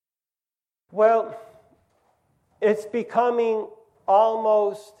Well, it's becoming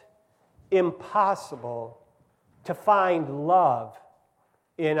almost impossible to find love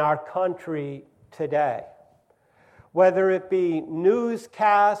in our country today. Whether it be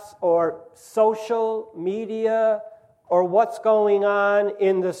newscasts or social media or what's going on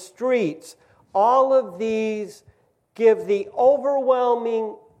in the streets, all of these give the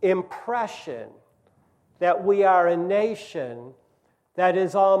overwhelming impression that we are a nation that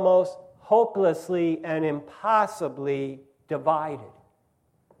is almost hopelessly and impossibly divided.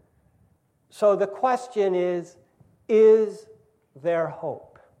 So the question is there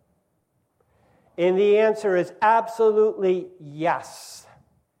hope? And the answer is absolutely yes.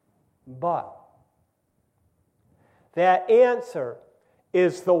 But that answer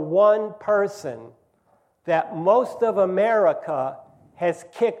is the one person that most of America has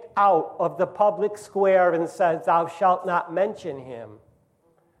kicked out of the public square and says, "Thou shalt not mention him."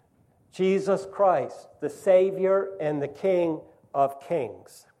 Jesus Christ, the Savior and the King of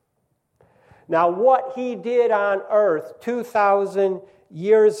Kings. Now, what he did on earth 2,000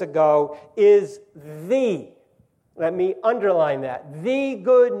 years ago is let me underline that, the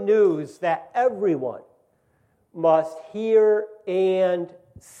good news that everyone must hear and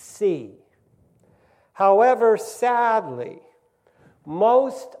see. However, sadly,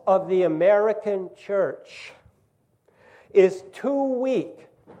 most of the American church is too weak,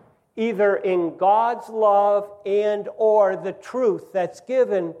 either in God's love and or the truth that's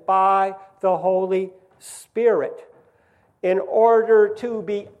given by the Holy Spirit, in order to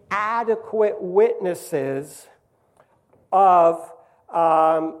be adequate witnesses of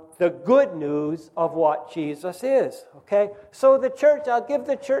the good news of what Jesus is. Okay? So the church, I'll give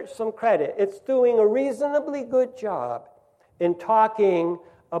the church some credit. It's doing a reasonably good job in talking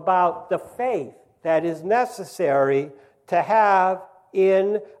about the faith that is necessary to have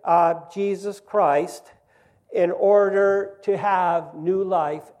in Jesus Christ in order to have new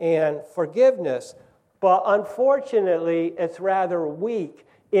life and forgiveness. But unfortunately, it's rather weak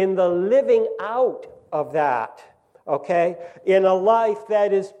in the living out of that, okay? In a life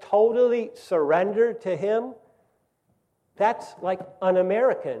that is totally surrendered to Him. That's like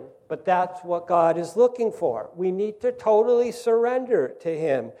un-American, but that's what God is looking for. We need to totally surrender to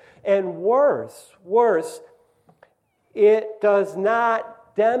Him. And worse, it does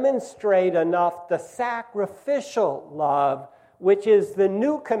not demonstrate enough the sacrificial love, which is the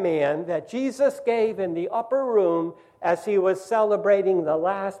new command that Jesus gave in the upper room as he was celebrating the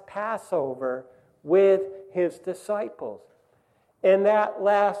last Passover with his disciples. And that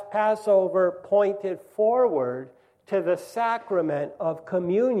last Passover pointed forward to the sacrament of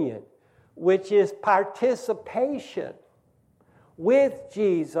communion, which is participation with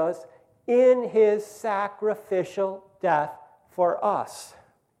Jesus in his sacrificial death for us.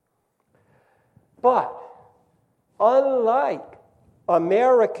 But unlike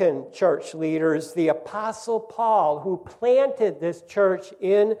American church leaders, the Apostle Paul, who planted this church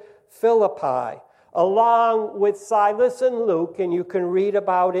in Philippi, along with Silas and Luke, and you can read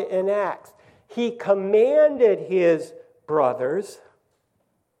about it in Acts, he commanded his brothers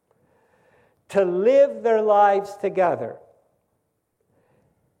to live their lives together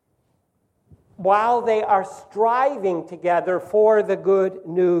while they are striving together for the good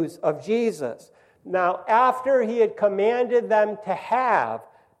news of Jesus. Now, after he had commanded them to have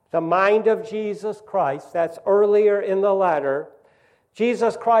the mind of Jesus Christ, that's earlier in the letter,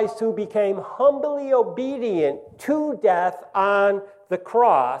 Jesus Christ who became humbly obedient to death on the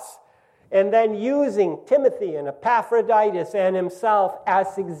cross, and then using Timothy and Epaphroditus and himself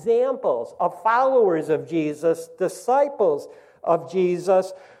as examples of followers of Jesus, disciples of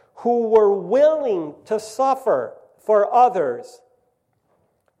Jesus, who were willing to suffer for others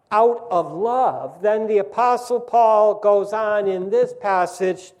out of love, then the Apostle Paul goes on in this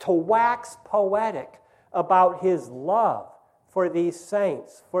passage to wax poetic about his love for these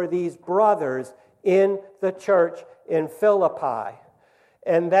saints, for these brothers in the church in Philippi.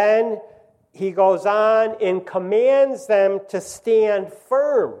 And then he goes on and commands them to stand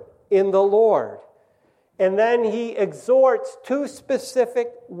firm in the Lord. And then he exhorts two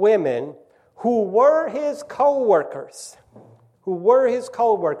specific women who were his co-workers.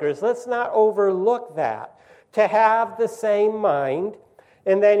 Let's not overlook that. To have the same mind.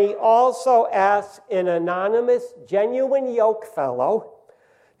 And then he also asks an anonymous, genuine yoke fellow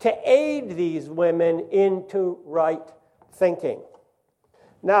to aid these women into right thinking.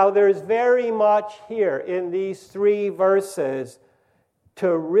 Now, there's very much here in these 3 verses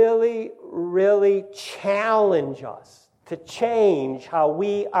to really, really challenge us to change how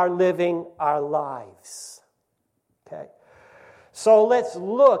we are living our lives. Okay? So let's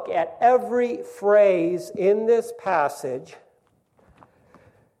look at every phrase in this passage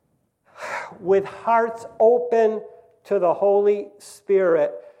with hearts open to the Holy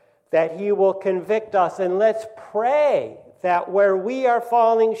Spirit, that He will convict us. And let's pray that where we are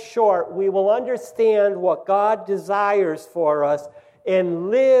falling short, we will understand what God desires for us and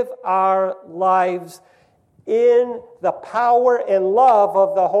live our lives in the power and love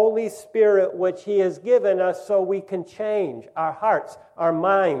of the Holy Spirit, which He has given us, so we can change our hearts, our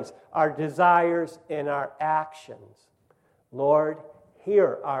minds, our desires, and our actions. Lord,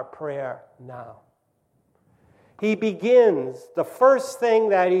 hear our prayer now. He begins, the first thing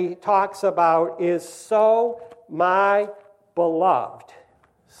that he talks about is, so my beloved,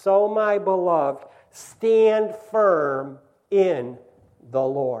 stand firm in the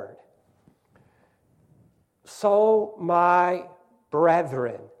Lord. So my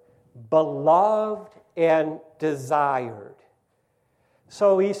brethren, beloved and desired.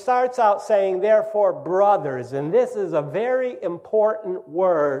 So he starts out saying, therefore, brothers, and this is a very important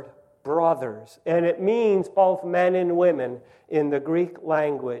word, brothers, and it means both men and women in the Greek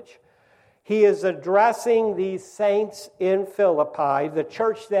language. He is addressing these saints in Philippi, the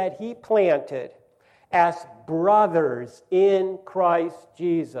church that he planted, as brothers in Christ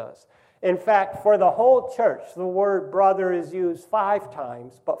Jesus. In fact, for the whole church, the word brother is used 5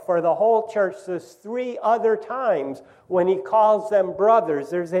 times, but for the whole church, there's 3 other times when he calls them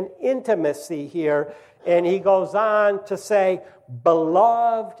brothers. There's an intimacy here, and he goes on to say,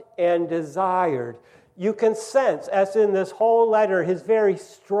 beloved and desired. You can sense, as in this whole letter, his very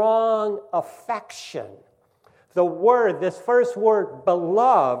strong affection. This first word,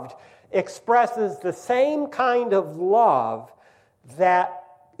 beloved, expresses the same kind of love that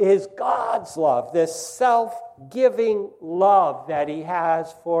is God's love, this self-giving love that he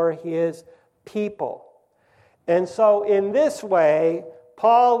has for his people. And so in this way,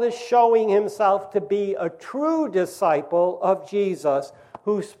 Paul is showing himself to be a true disciple of Jesus,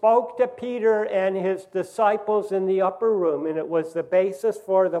 who spoke to Peter and his disciples in the upper room, and it was the basis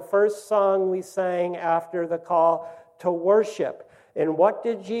for the first song we sang after the call to worship. And what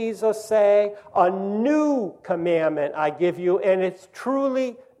did Jesus say? A new commandment I give you, and it's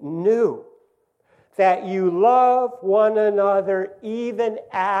truly new, that you love one another even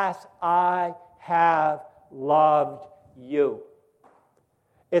as I have loved you.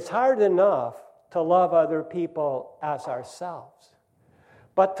 It's hard enough to love other people as ourselves.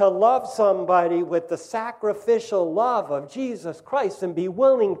 But to love somebody with the sacrificial love of Jesus Christ and be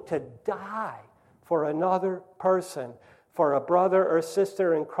willing to die for another person, for a brother or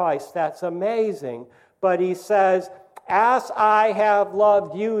sister in Christ, that's amazing. But he says, as I have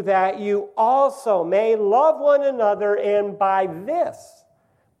loved you, that you also may love one another, and by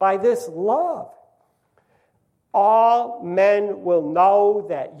this love, all men will know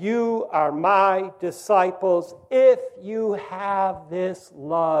that you are my disciples if you have this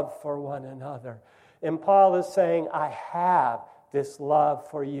love for one another. And Paul is saying, I have this love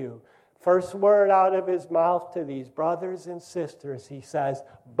for you. First word out of his mouth to these brothers and sisters, he says,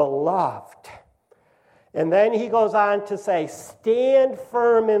 beloved. And then he goes on to say, stand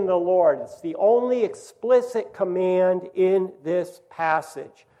firm in the Lord. It's the only explicit command in this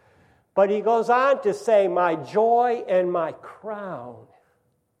passage. But he goes on to say, my joy and my crown.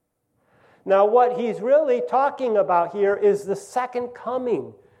 Now, what he's really talking about here is the second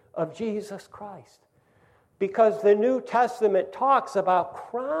coming of Jesus Christ. Because the New Testament talks about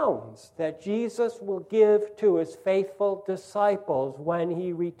crowns that Jesus will give to his faithful disciples when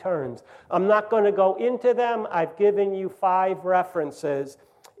he returns. I'm not going to go into them. I've given you 5 references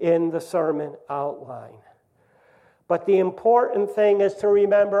in the sermon outline. But the important thing is to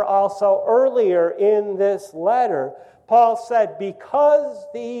remember also earlier in this letter, Paul said, because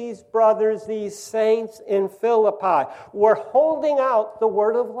these brothers, these saints in Philippi, were holding out the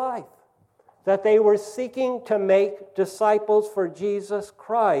word of life, that they were seeking to make disciples for Jesus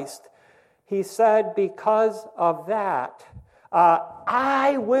Christ, he said, because of that,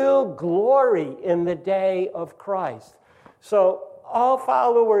 I will glory in the day of Christ. So all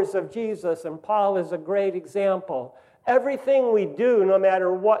followers of Jesus, and Paul is a great example, everything we do, no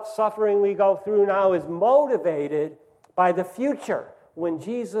matter what suffering we go through now, is motivated by the future when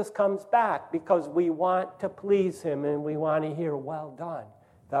Jesus comes back, because we want to please him and we want to hear, well done,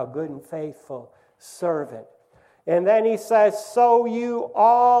 thou good and faithful servant. And then he says, so you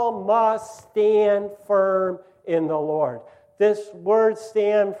all must stand firm in the Lord. This word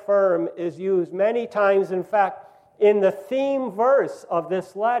stand firm is used many times. In fact, in the theme verse of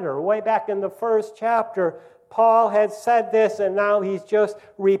this letter, way back in the first chapter, Paul had said this, and now he's just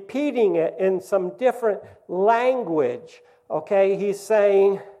repeating it in some different language. Okay, he's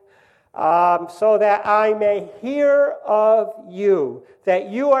saying, so that I may hear of you, that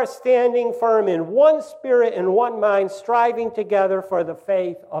you are standing firm in one spirit and one mind, striving together for the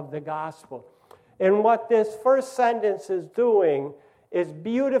faith of the gospel. And what this first sentence is doing is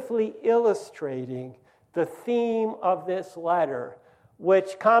beautifully illustrating the theme of this letter,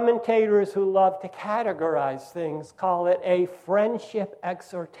 which commentators who love to categorize things call it a friendship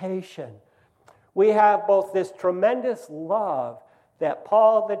exhortation. We have both this tremendous love that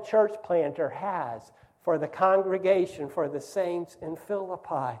Paul, the church planter, has for the congregation, for the saints in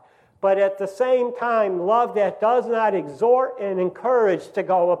Philippi, but at the same time, love that does not exhort and encourage to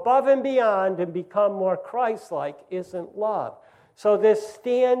go above and beyond and become more Christ-like isn't love. So this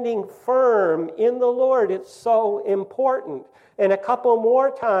standing firm in the Lord, it's so important. And a couple more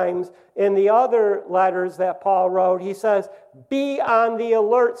times in the other letters that Paul wrote, he says, be on the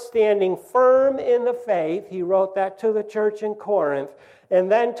alert, standing firm in the faith. He wrote that to the church in Corinth.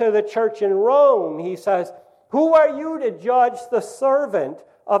 And then to the church in Rome, he says, who are you to judge the servant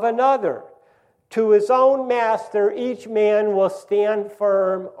of another? To his own master, each man will stand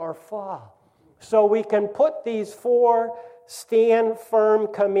firm or fall. So we can put these four stand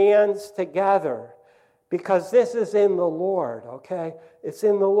firm commands together, because this is in the Lord, okay? It's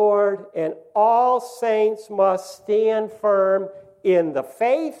in the Lord, and all saints must stand firm in the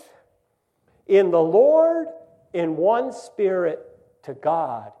faith, in the Lord, in one spirit, to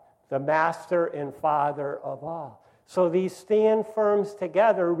God, the Master and Father of all. So these stand firms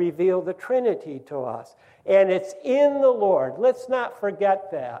together reveal the Trinity to us. And it's in the Lord. Let's not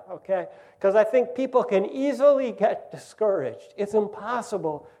forget that, okay? Because I think people can easily get discouraged. It's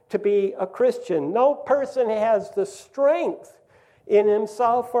impossible to be a Christian. No person has the strength in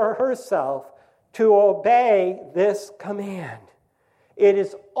himself or herself to obey this command. It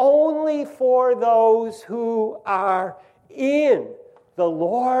is only for those who are in the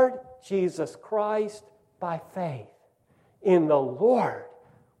Lord Jesus Christ by faith. In the Lord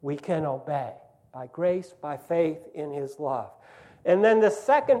we can obey, by grace, by faith in his love. And then the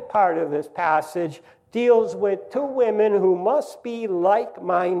second part of this passage deals with two women who must be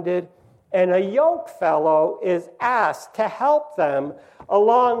like-minded, and a yoke fellow is asked to help them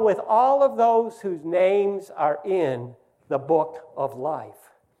along with all of those whose names are in the book of life.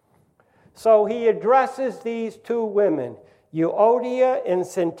 So he addresses these two women. Euodia and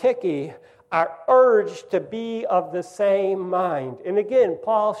Syntyche are urged to be of the same mind. And again,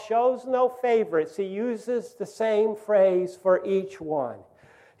 Paul shows no favorites. He uses the same phrase for each one.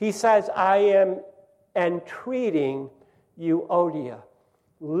 He says, I am entreating Euodia.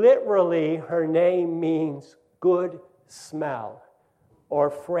 Literally, her name means good smell or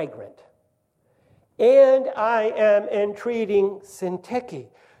fragrant. And I am entreating Syntyche.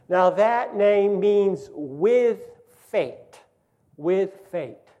 Now that name means with fate. With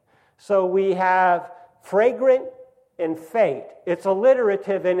fate. So we have fragrant and fate. It's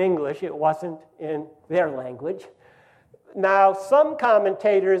alliterative in English. It wasn't in their language. Now, some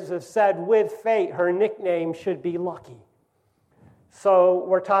commentators have said with fate, her nickname should be Lucky. So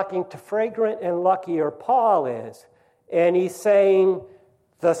we're talking to fragrant and lucky, or Paul is, and he's saying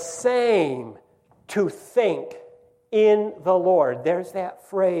the same, to think in the Lord. There's that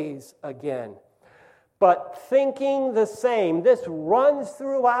phrase again. But thinking the same, this runs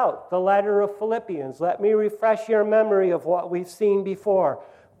throughout the letter of Philippians. Let me refresh your memory of what we've seen before.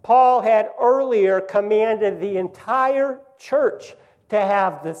 Paul had earlier commanded the entire church to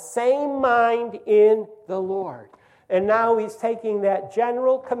have the same mind in the Lord. And now he's taking that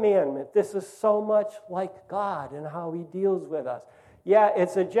general commandment. This is so much like God and how he deals with us. Yeah,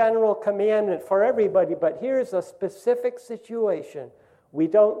 it's a general commandment for everybody, but here's a specific situation. We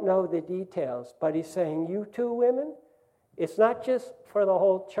don't know the details, but he's saying, you two women, it's not just for the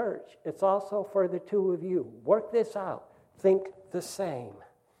whole church. It's also for the two of you. Work this out. Think the same.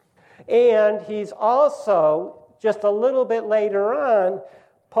 And he's also, just a little bit later on,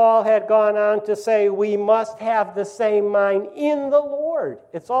 Paul had gone on to say we must have the same mind in the Lord.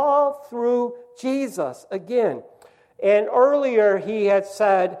 It's all through Jesus again. And earlier he had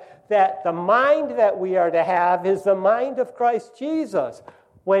said that the mind that we are to have is the mind of Christ Jesus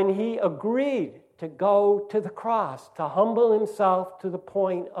when he agreed to go to the cross, to humble himself to the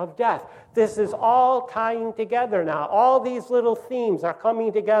point of death. This is all tying together now. All these little themes are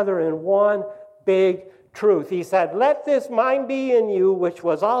coming together in one big truth. He said, let this mind be in you, which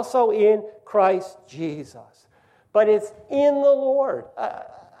was also in Christ Jesus. But it's in the Lord.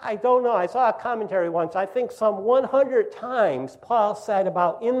 I don't know. I saw a commentary once. I think some 100 times Paul said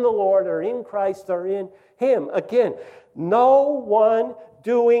about in the Lord or in Christ or in him. Again, no one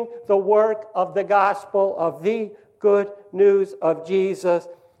doing the work of the gospel of the good news of Jesus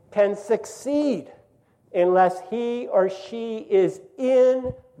can succeed unless he or she is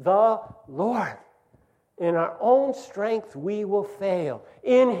in the Lord. In our own strength, we will fail.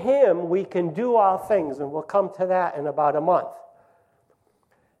 In him, we can do all things, and we'll come to that in about a month.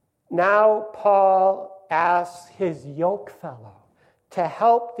 Now, Paul asks his yoke fellow to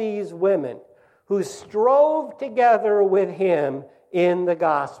help these women who strove together with him in the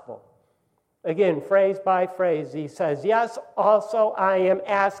gospel. Again, phrase by phrase, he says, yes, also I am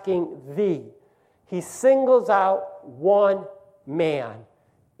asking thee. He singles out one man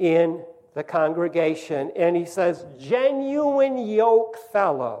in the congregation, and he says, genuine yoke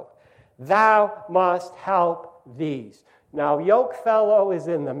fellow, thou must help these. Now, yoke fellow is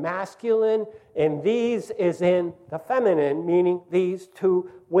in the masculine, and these is in the feminine, meaning these two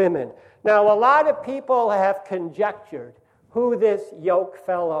women. Now, a lot of people have conjectured who this yoke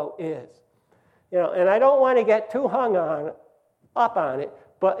fellow is. And I don't want to get too up on it,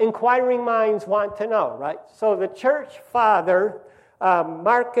 but inquiring minds want to know, right? So the church father,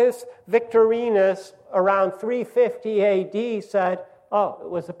 Marcus Victorinus, around 350 AD, said, it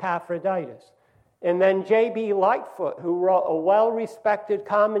was Epaphroditus. And then J.B. Lightfoot, who wrote a well-respected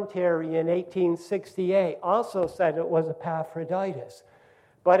commentary in 1868, also said it was Epaphroditus.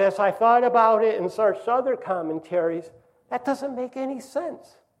 But as I thought about it and searched other commentaries, that doesn't make any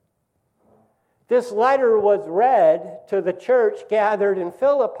sense. This letter was read to the church gathered in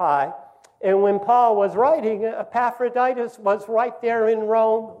Philippi, and when Paul was writing, Epaphroditus was right there in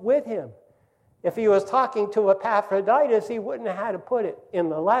Rome with him. If he was talking to Epaphroditus, he wouldn't have had to put it in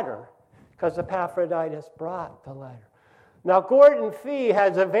the letter, because Epaphroditus brought the letter. Now, Gordon Fee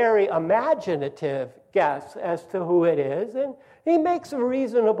has a very imaginative guess as to who it is, and he makes a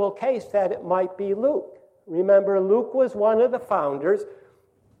reasonable case that it might be Luke. Remember, Luke was one of the founders,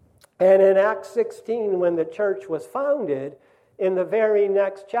 and in Acts 16, when the church was founded, in the very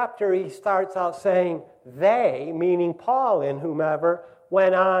next chapter, he starts out saying, they, meaning Paul and whomever,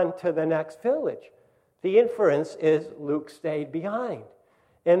 went on to the next village. The inference is Luke stayed behind.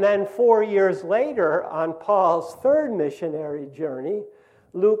 And then 4 years later, on Paul's third missionary journey,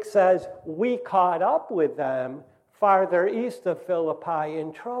 Luke says, we caught up with them farther east of Philippi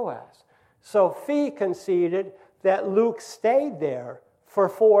in Troas. So Fee conceded that Luke stayed there for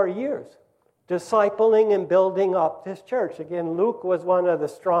 4 years, discipling and building up this church. Again, Luke was one of the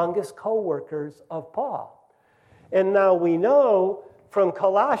strongest co-workers of Paul. And now we know from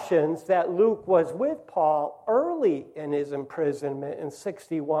Colossians that Luke was with Paul early in his imprisonment in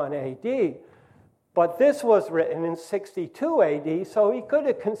 61 AD, but this was written in 62 AD, so he could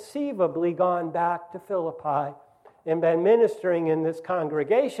have conceivably gone back to Philippi and been ministering in this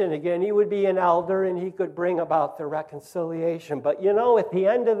congregation again. He would be an elder and he could bring about the reconciliation. But at the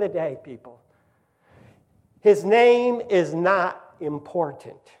end of the day, people, his name is not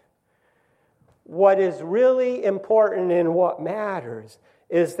important. What is really important and what matters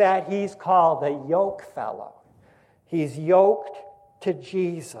is that he's called a yoke fellow. He's yoked to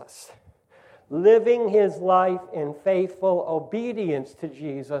Jesus, living his life in faithful obedience to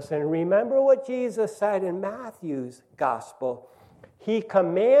Jesus. And remember what Jesus said in Matthew's gospel. He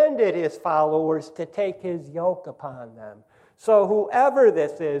commanded his followers to take his yoke upon them. So whoever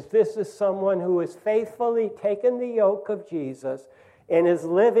this is someone who has faithfully taken the yoke of Jesus and is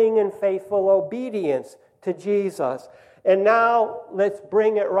living in faithful obedience to Jesus. And now let's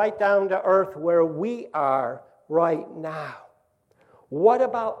bring it right down to earth where we are right now. What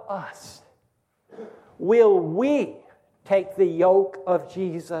about us? Will we take the yoke of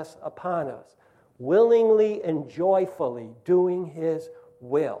Jesus upon us, willingly and joyfully doing his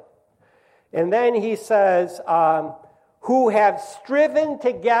will? And then he says, who have striven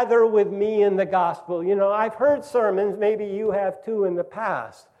together with me in the gospel. I've heard sermons, maybe you have too in the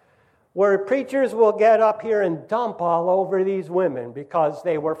past, where preachers will get up here and dump all over these women because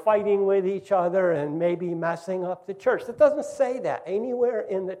they were fighting with each other and maybe messing up the church. It doesn't say that anywhere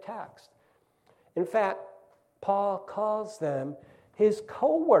in the text. In fact, Paul calls them his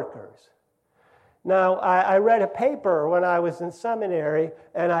co-workers. Now, I read a paper when I was in seminary,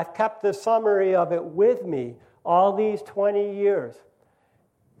 and I've kept the summary of it with me all these 20 years.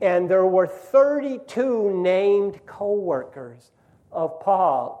 And there were 32 named co-workers of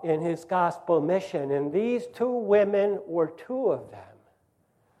Paul in his gospel mission, and these two women were two of them.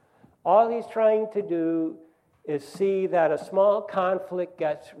 All he's trying to do is see that a small conflict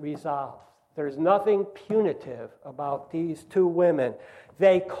gets resolved. There's nothing punitive about these two women.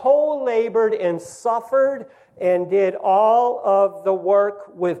 They co-labored and suffered and did all of the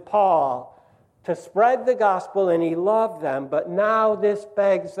work with Paul to spread the gospel, and he loved them. But now this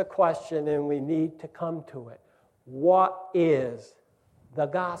begs the question, and we need to come to it. What is the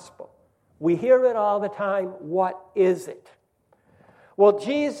gospel? We hear it all the time. What is it? Well,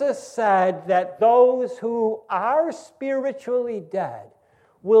 Jesus said that those who are spiritually dead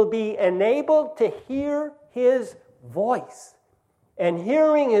will be enabled to hear his voice. And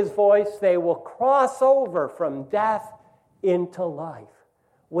hearing his voice, they will cross over from death into life.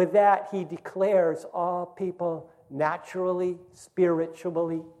 With that, he declares all people naturally,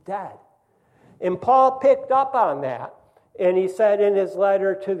 spiritually dead. And Paul picked up on that, and he said in his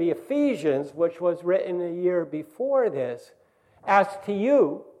letter to the Ephesians, which was written a year before this, as to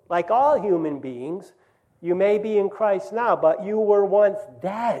you, like all human beings, you may be in Christ now, but you were once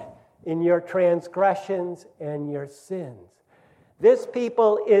dead in your transgressions and your sins. This,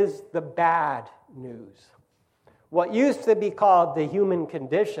 people, is the bad news. What used to be called the human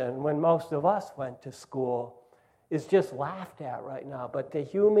condition when most of us went to school is just laughed at right now. But the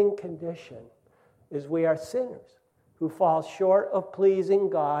human condition is we are sinners who fall short of pleasing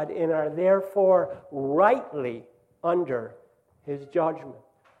God and are therefore rightly under his judgment.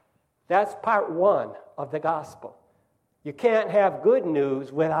 That's part one of the gospel. You can't have good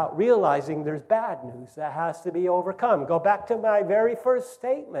news without realizing there's bad news that has to be overcome. Go back to my very first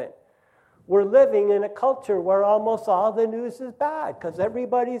statement. We're living in a culture where almost all the news is bad because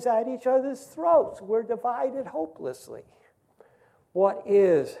everybody's at each other's throats. We're divided hopelessly. What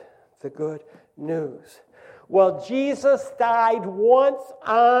is the good news? Well, Jesus died once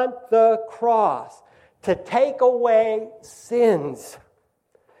on the cross to take away sins.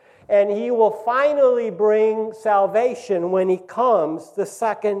 And he will finally bring salvation when he comes the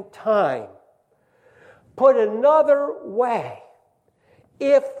second time. Put another way,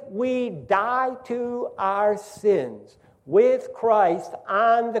 if we die to our sins with Christ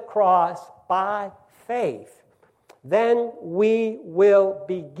on the cross by faith, then we will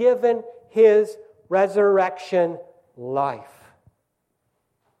be given his resurrection life.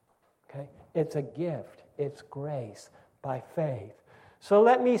 Okay? It's a gift. It's grace by faith. So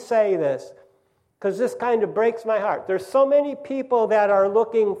let me say this, because this kind of breaks my heart. There's so many people that are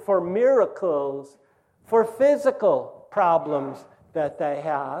looking for miracles for physical problems that they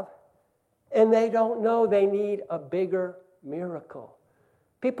have, and they don't know they need a bigger miracle.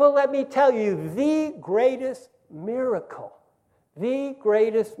 People, let me tell you, the greatest miracle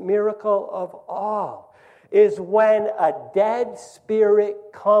of all is when a dead spirit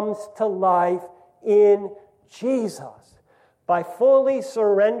comes to life in Jesus. By fully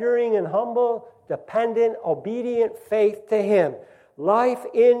surrendering in humble, dependent, obedient faith to him. Life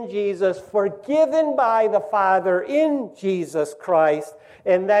in Jesus, forgiven by the Father in Jesus Christ,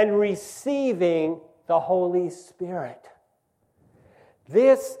 and then receiving the Holy Spirit.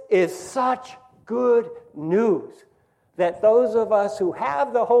 This is such good news that those of us who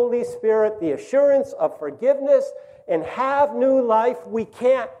have the Holy Spirit, the assurance of forgiveness, and have new life, we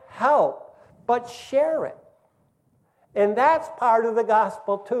can't help but share it. And that's part of the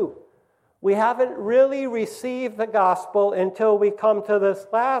gospel too. We haven't really received the gospel until we come to this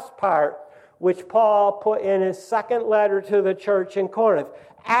last part, which Paul put in his second letter to the church in Corinth.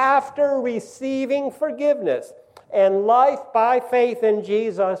 After receiving forgiveness and life by faith in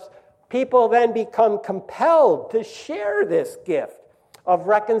Jesus, people then become compelled to share this gift of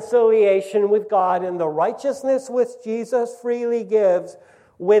reconciliation with God and the righteousness which Jesus freely gives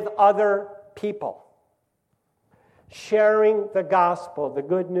with other people. Sharing the gospel, the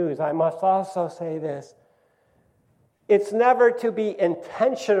good news. I must also say this. It's never to be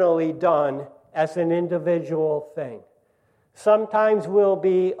intentionally done as an individual thing. Sometimes we'll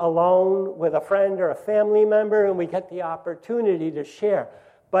be alone with a friend or a family member and we get the opportunity to share.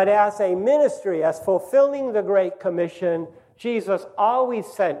 But as a ministry, as fulfilling the Great Commission, Jesus always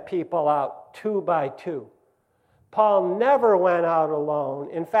sent people out 2 by 2. Paul never went out alone.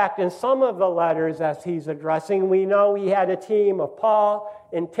 In fact, in some of the letters as he's addressing, we know he had a team of Paul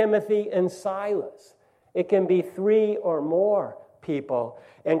and Timothy and Silas. It can be 3 or more people.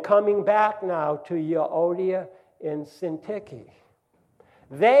 And coming back now to Euodia and Syntyche.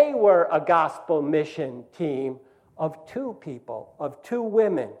 They were a gospel mission team of 2 people, of 2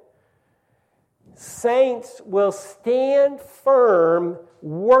 women. Saints will stand firm,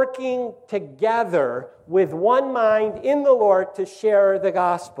 working together with one mind in the Lord to share the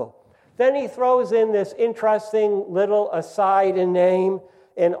gospel. Then he throws in this interesting little aside and name,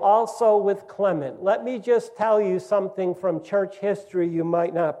 and also with Clement. Let me just tell you something from church history you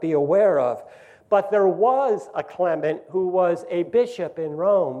might not be aware of. But there was a Clement who was a bishop in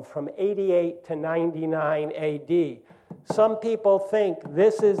Rome from 88 to 99 AD. Some people think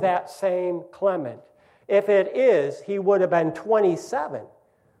this is that same Clement. If it is, he would have been 27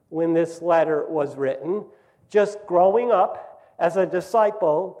 when this letter was written. just growing up as a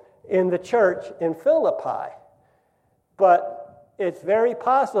disciple in the church in Philippi. But it's very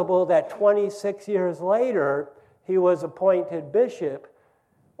possible that 26 years later, he was appointed bishop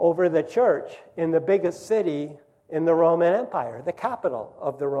over the church in the biggest city in the Roman Empire, the capital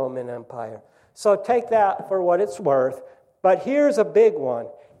of the Roman Empire. So take that for what it's worth. But here's a big one.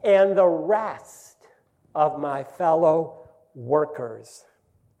 And the rest of my fellow workers.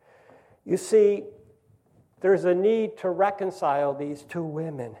 You see, there's a need to reconcile these two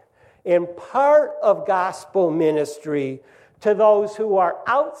women. And part of gospel ministry to those who are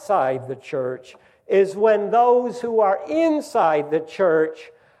outside the church is when those who are inside the church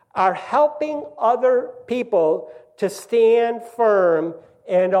are helping other people to stand firm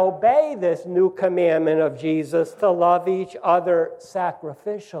and obey this new commandment of Jesus to love each other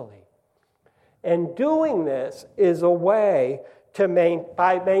sacrificially. And doing this is a way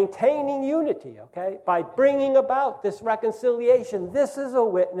by maintaining unity, okay? By bringing about this reconciliation. This is a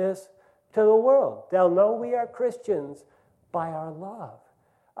witness to the world. They'll know we are Christians by our love.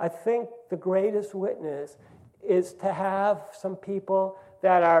 I think the greatest witness is to have some people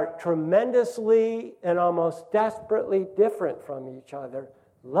that are tremendously and almost desperately different from each other,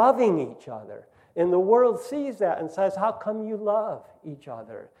 loving each other. And the world sees that and says, how come you love each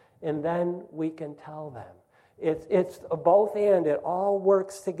other? And then we can tell them. It's a both and. It all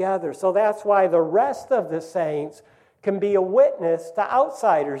works together. So that's why the rest of the saints can be a witness to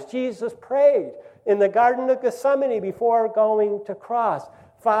outsiders. Jesus prayed in the Garden of Gethsemane before going to cross,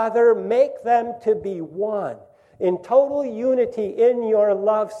 Father, make them to be one, in total unity in your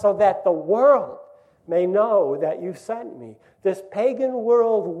love, so that the world may know that you sent me. This pagan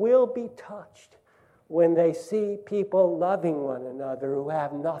world will be touched when they see people loving one another who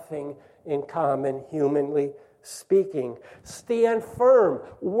have nothing in common, humanly speaking. Stand firm,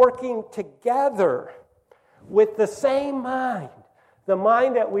 working together with the same mind, the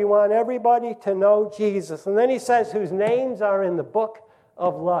mind that we want everybody to know Jesus. And then he says, whose names are in the book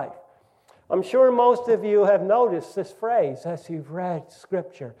of life. I'm sure most of you have noticed this phrase as you've read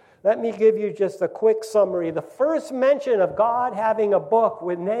Scripture. Let me give you just a quick summary. The first mention of God having a book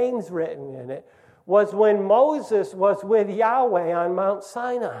with names written in it was when Moses was with Yahweh on Mount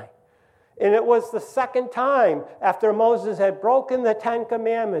Sinai. And it was the second time after Moses had broken the Ten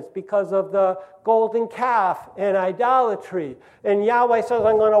Commandments because of the golden calf and idolatry. And Yahweh says,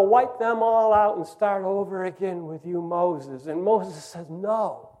 I'm going to wipe them all out and start over again with you, Moses. And Moses says,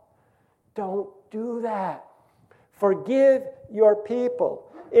 no, don't do that. Forgive your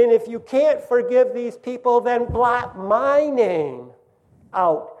people. And if you can't forgive these people, then blot my name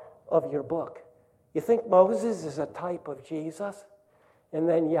out of your book. You think Moses is a type of Jesus? And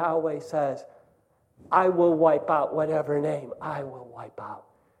then Yahweh says, I will wipe out whatever name I will wipe out.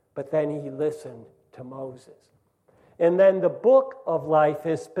 But then he listened to Moses. And then the book of life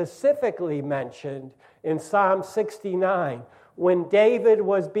is specifically mentioned in Psalm 69, when David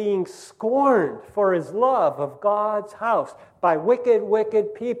was being scorned for his love of God's house by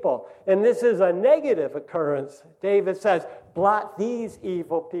wicked people. And this is a negative occurrence. David says, blot these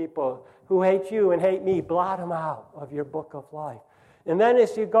evil people who hate you and hate me, blot them out of your book of life. And then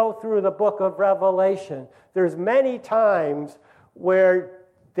as you go through the book of Revelation, there's many times where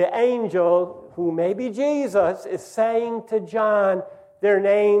the angel, who may be Jesus, is saying to John, their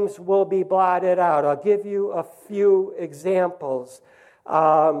names will be blotted out. I'll give you a few examples.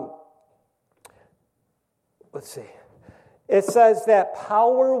 Let's see. It says that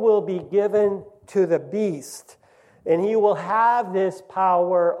power will be given to the beast, and he will have this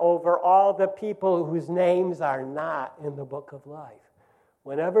power over all the people whose names are not in the book of life.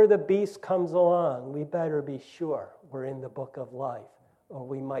 Whenever the beast comes along, we better be sure we're in the book of life, or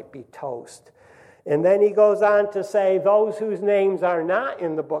we might be toast. And then he goes on to say, those whose names are not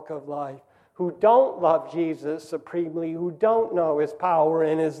in the book of life, who don't love Jesus supremely, who don't know his power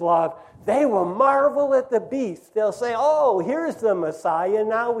and his love, they will marvel at the beast. They'll say, oh, here's the Messiah,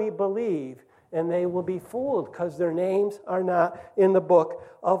 now we believe. And they will be fooled because their names are not in the book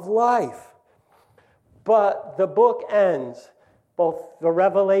of life. But the book ends, both the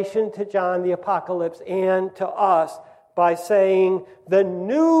Revelation to John, the Apocalypse, and to us, by saying the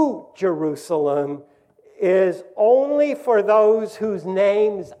new Jerusalem is only for those whose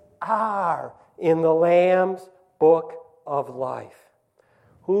names are in the Lamb's book of life.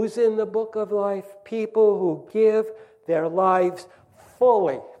 Who's in the book of life? People who give their lives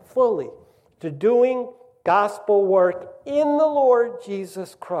fully to doing gospel work in the Lord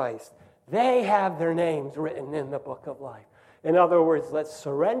Jesus Christ. They have their names written in the book of life. In other words, let's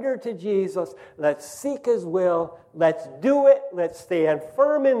surrender to Jesus. Let's seek his will. Let's do it. Let's stand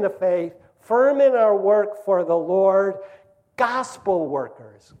firm in the faith, firm in our work for the Lord, gospel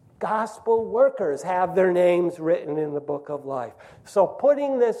workers. Gospel workers have their names written in the book of life. So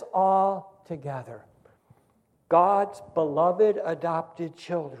putting this all together, God's beloved adopted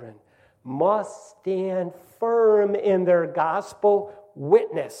children must stand firm in their gospel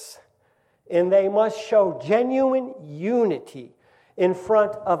witness, and they must show genuine unity in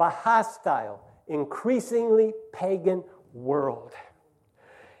front of a hostile, increasingly pagan world.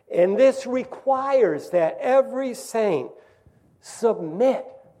 And this requires that every saint submit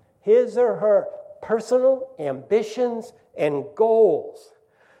his or her personal ambitions and goals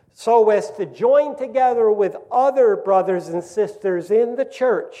so as to join together with other brothers and sisters in the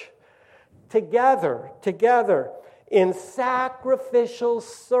church, together in sacrificial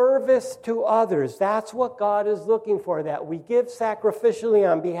service to others. That's what God is looking for, that we give sacrificially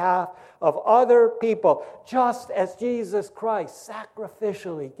on behalf of other people, just as Jesus Christ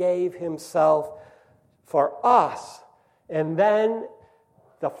sacrificially gave himself for us. And then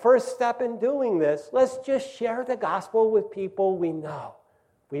the first step in doing this, let's just share the gospel with people we know.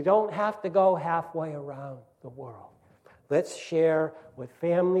 We don't have to go halfway around the world. Let's share with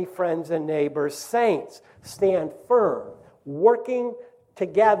family, friends, and neighbors. Saints, stand firm, working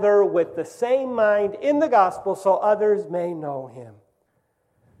together with the same mind in the gospel so others may know him.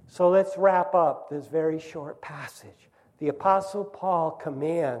 So let's wrap up this very short passage. The Apostle Paul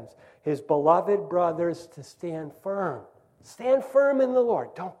commands his beloved brothers to stand firm. Stand firm in the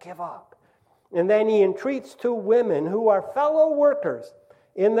Lord. Don't give up. And then he entreats two women who are fellow workers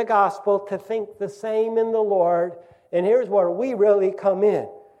in the gospel to think the same in the Lord. And here's where we really come in.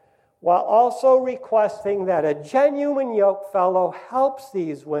 While also requesting that a genuine yoke fellow helps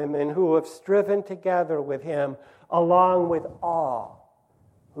these women who have striven together with him, along with all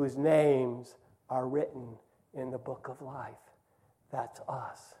whose names are written in the book of life. That's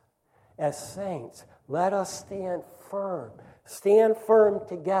us. As saints, let us stand firm. Stand firm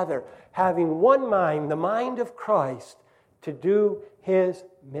together, having one mind, the mind of Christ, to do his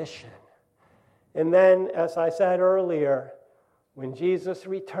mission. And then, as I said earlier, when Jesus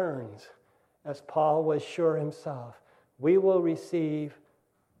returns, as Paul was sure himself, we will receive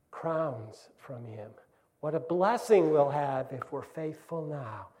crowns from him. What a blessing we'll have if we're faithful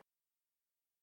now.